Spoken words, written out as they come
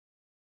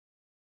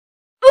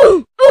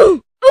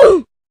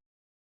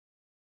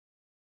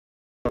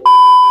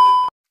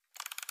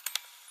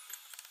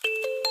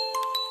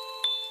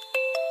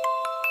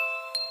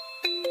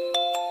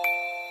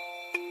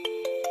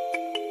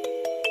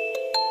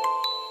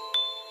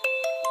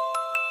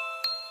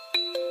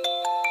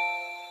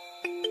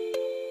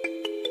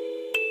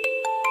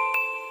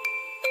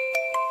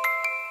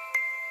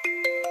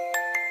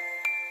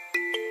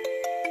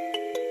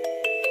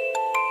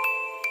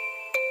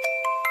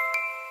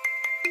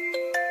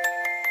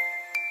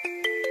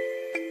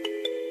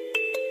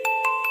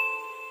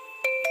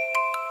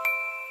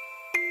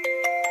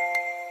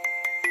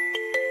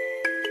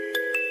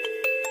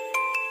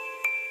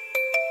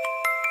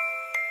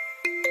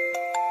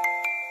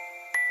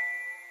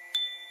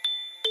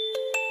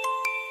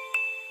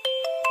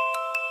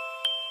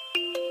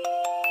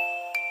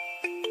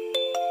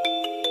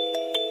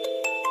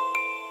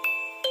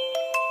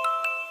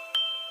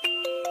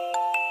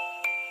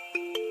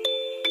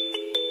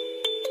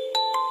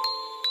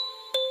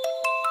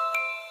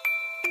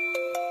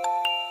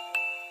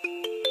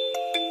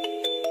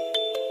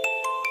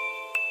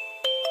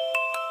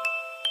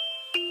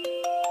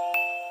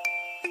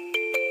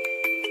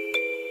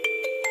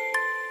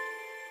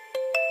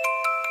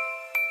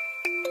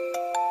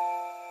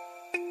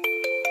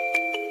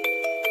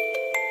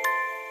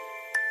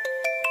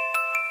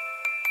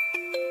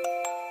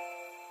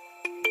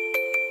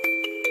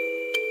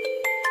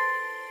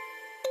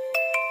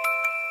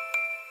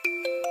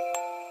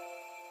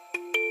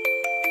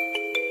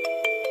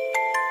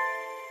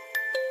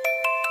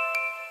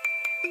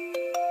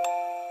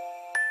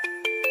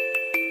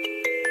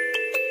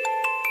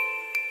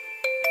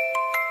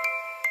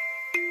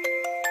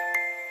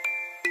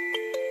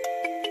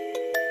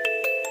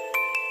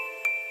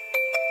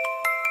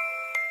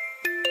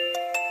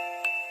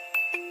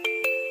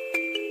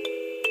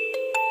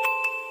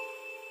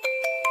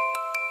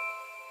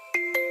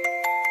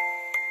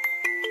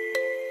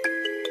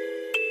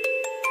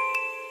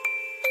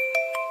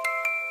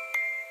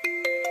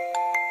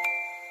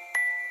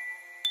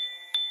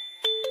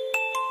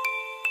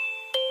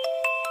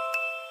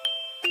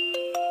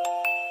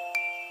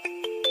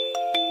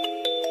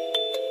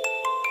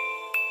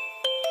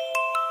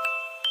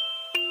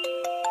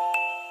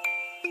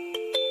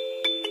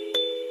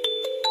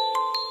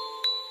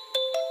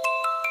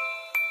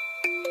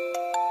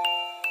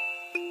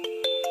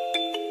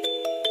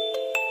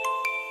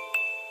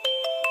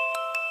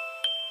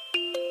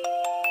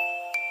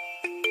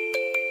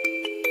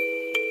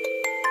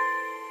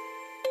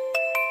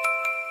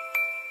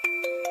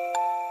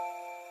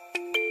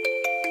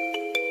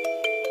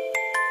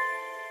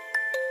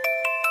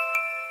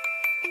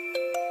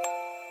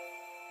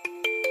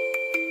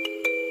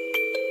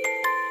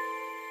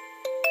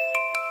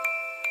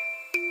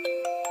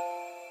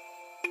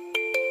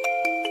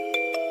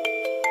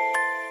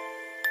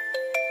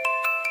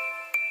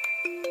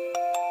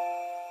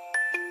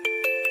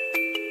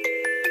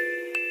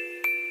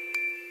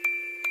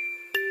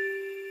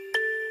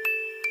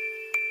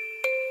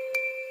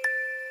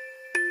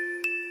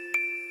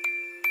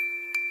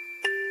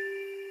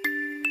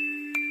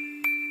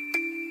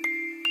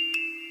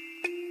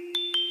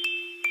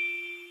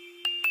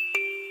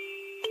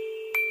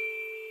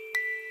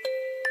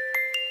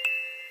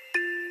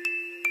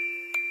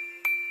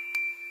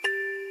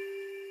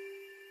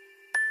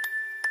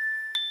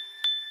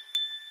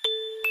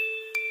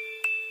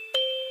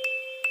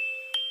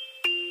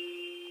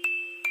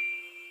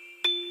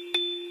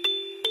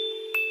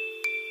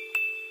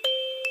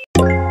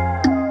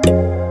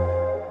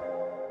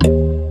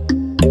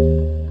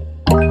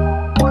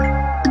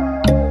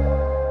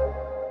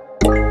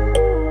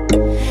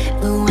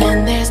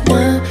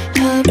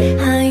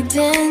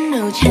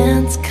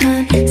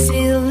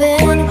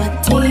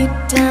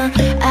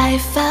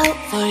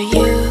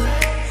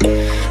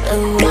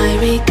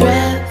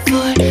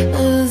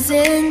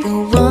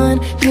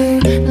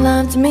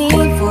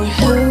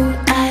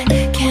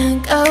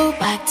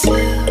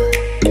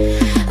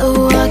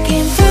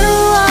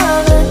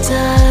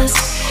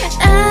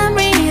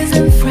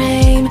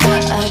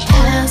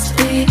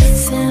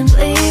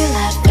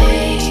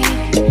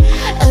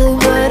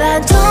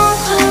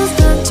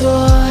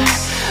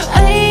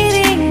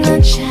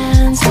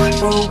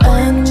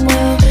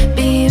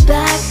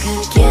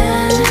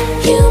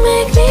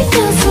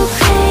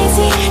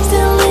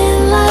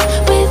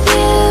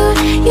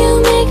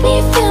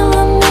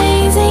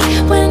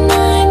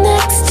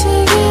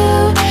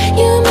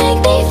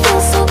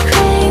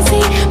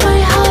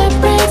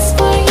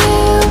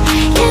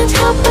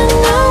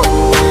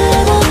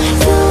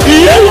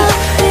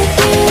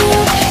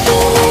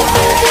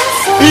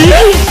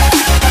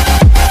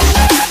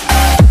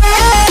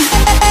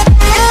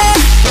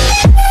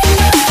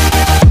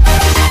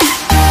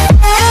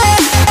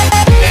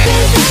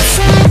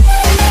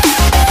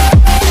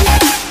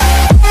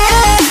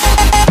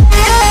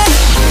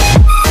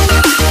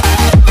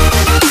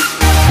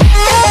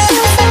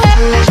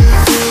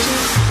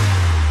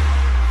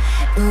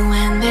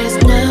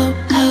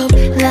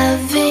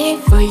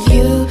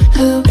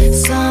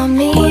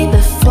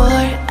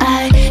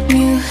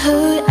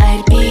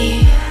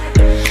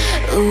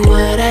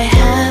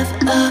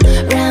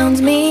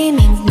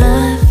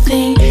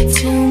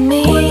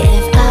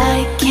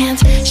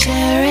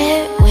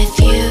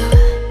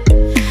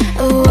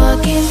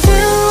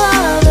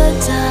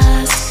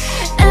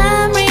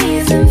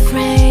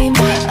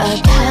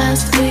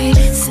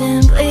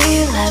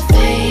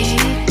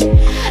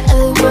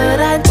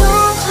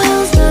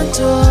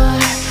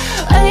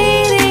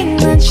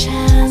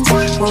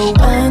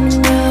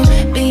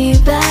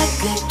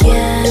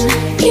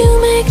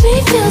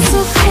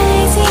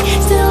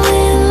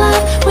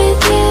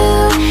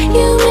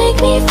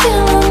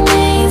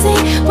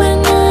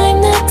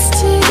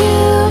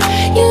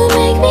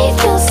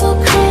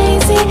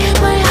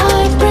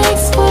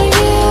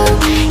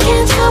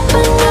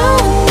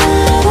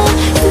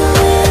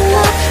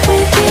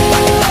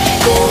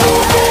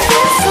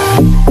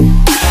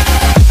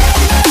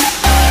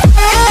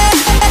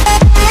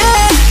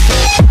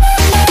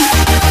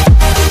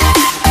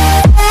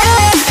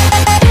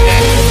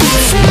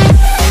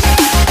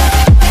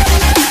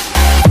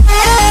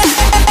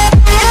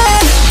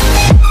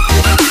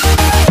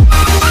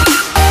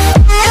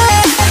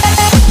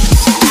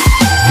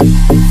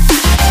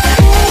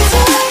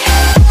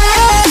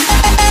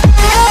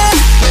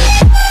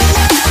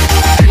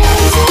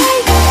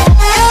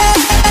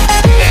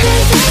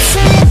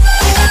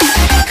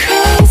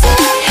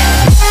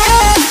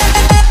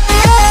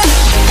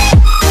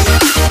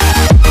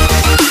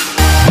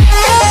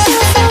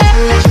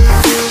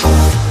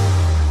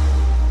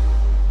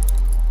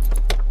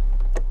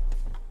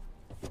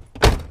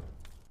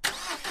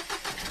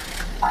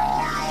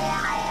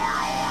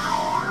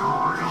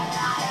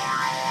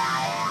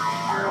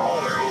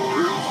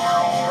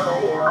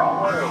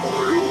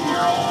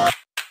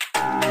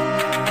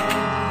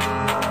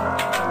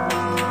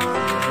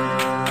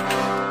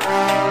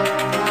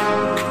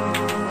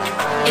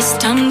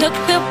Time to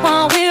quit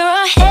while we're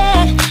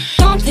ahead.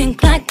 Don't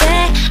think like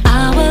that.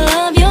 I will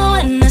love you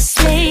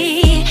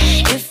endlessly.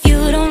 If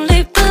you don't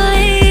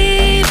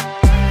believe,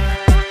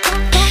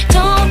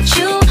 don't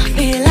you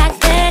be like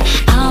that.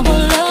 I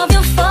will love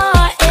you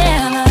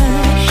forever.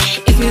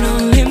 If you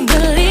don't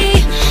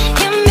believe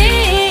in me,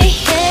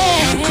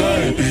 yeah. You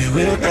could be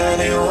with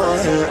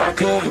anyone. I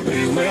could be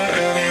with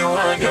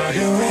anyone. You're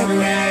here with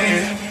me.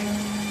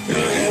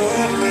 You're here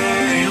with me.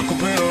 You could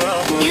be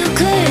around, but You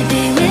could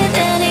be with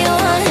anyone.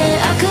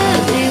 I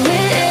could be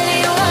with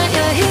anyone.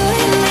 You're here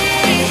with me.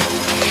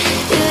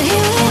 You're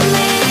here with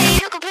me.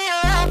 You could be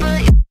around,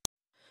 but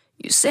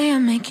You say I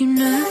make you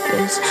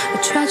nervous, a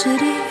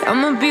tragedy,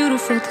 I'm a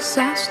beautiful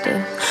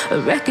disaster, a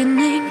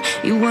reckoning.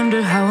 You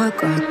wonder how I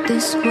got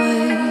this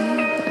way.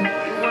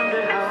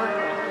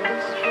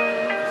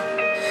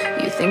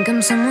 You think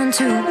I'm someone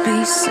to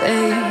be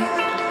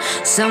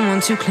saved,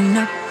 someone to clean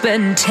up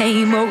and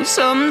tame. Oh,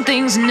 some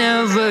things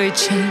never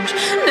change,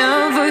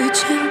 never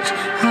change.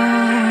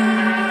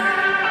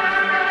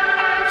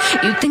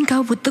 You think I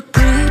would look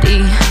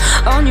pretty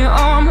on your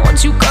arm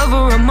once you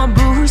cover up my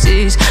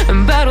bruises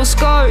and battle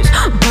scars,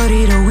 but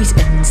it always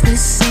ends the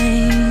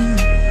same.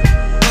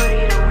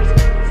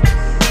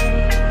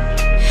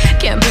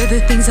 Can't bear the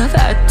things I've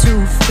had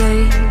to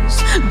face,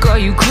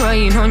 got you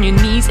crying on your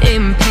knees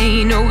in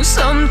pain. Oh,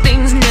 some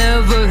things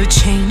never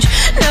change,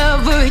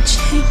 never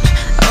change.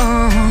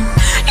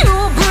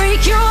 You'll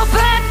break your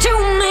back to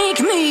make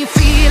me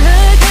feel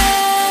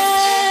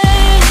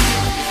again,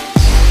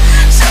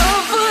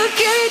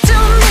 suffocate to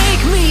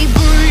make me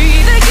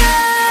breathe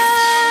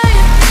again,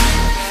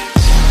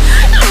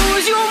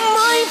 lose your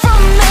mind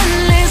from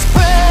endless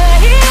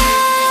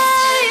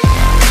pain.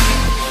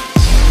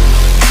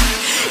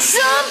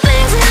 Some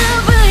things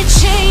never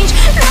change,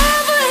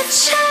 never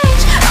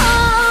change.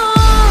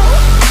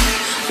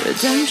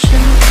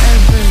 Redemption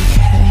never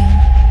came.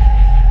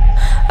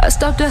 I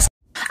stopped asking.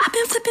 I've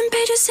been flipping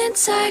pages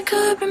since I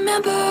could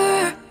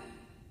remember,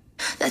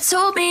 that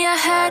told me I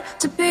had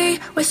to be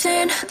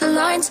within the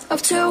lines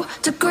of 2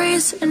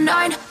 degrees and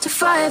 9 to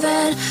 5.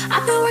 And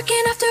I've been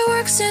working after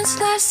work since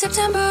last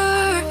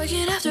September.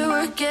 Working after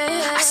work,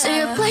 yeah. I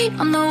stay up late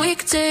on the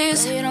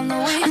weekdays.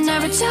 I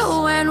never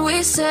tell when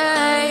we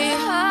say.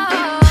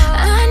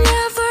 I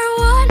never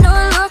wanna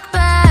look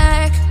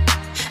back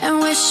and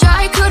wish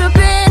I could have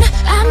been.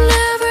 I'm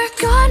never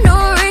gonna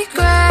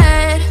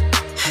regret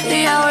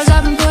the hours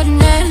I've been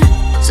putting in.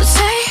 So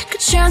take a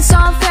chance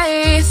on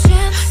faith.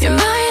 Your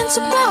mind's a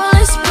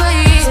boundless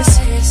place.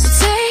 So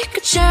take a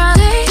chance,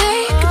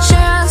 take a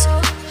chance,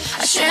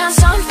 a chance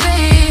on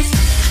faith.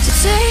 So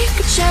take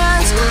a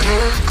chance,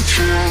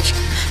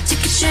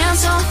 take a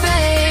chance on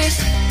faith.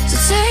 So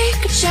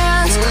take a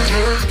chance.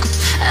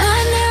 I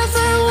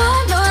never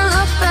wanna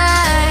look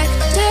back.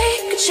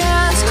 Take a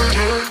chance,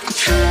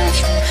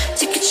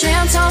 take a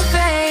chance on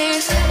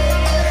faith.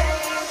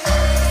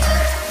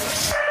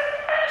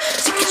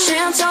 Take a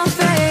chance on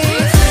faith.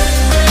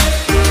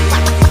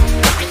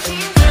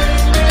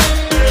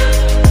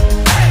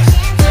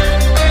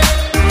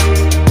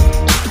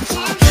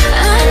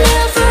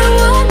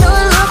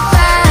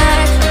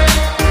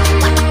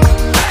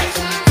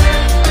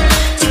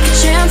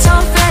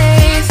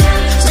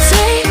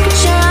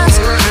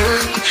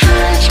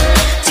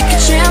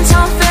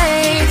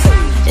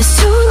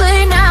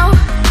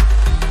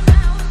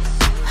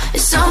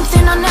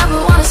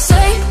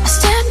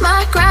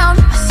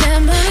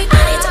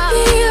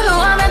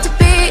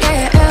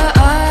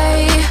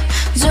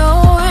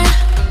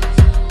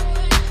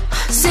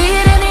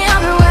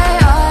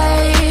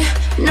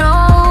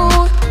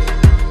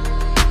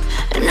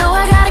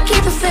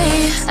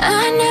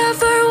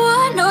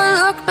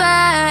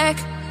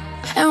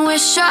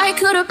 I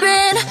could have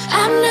been.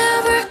 I'm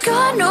never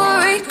gonna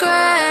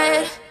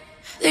regret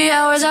the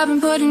hours I've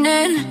been putting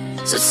in.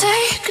 So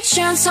take a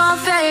chance on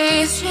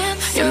faith.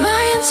 Your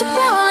mind's a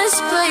boundless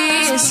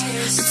place.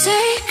 So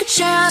take a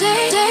chance,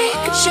 take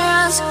a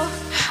chance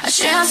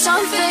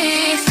on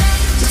faith.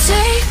 So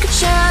take a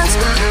chance,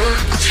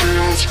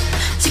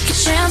 take a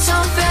chance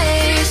on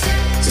faith.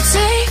 So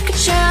take a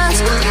chance.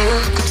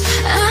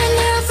 I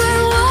never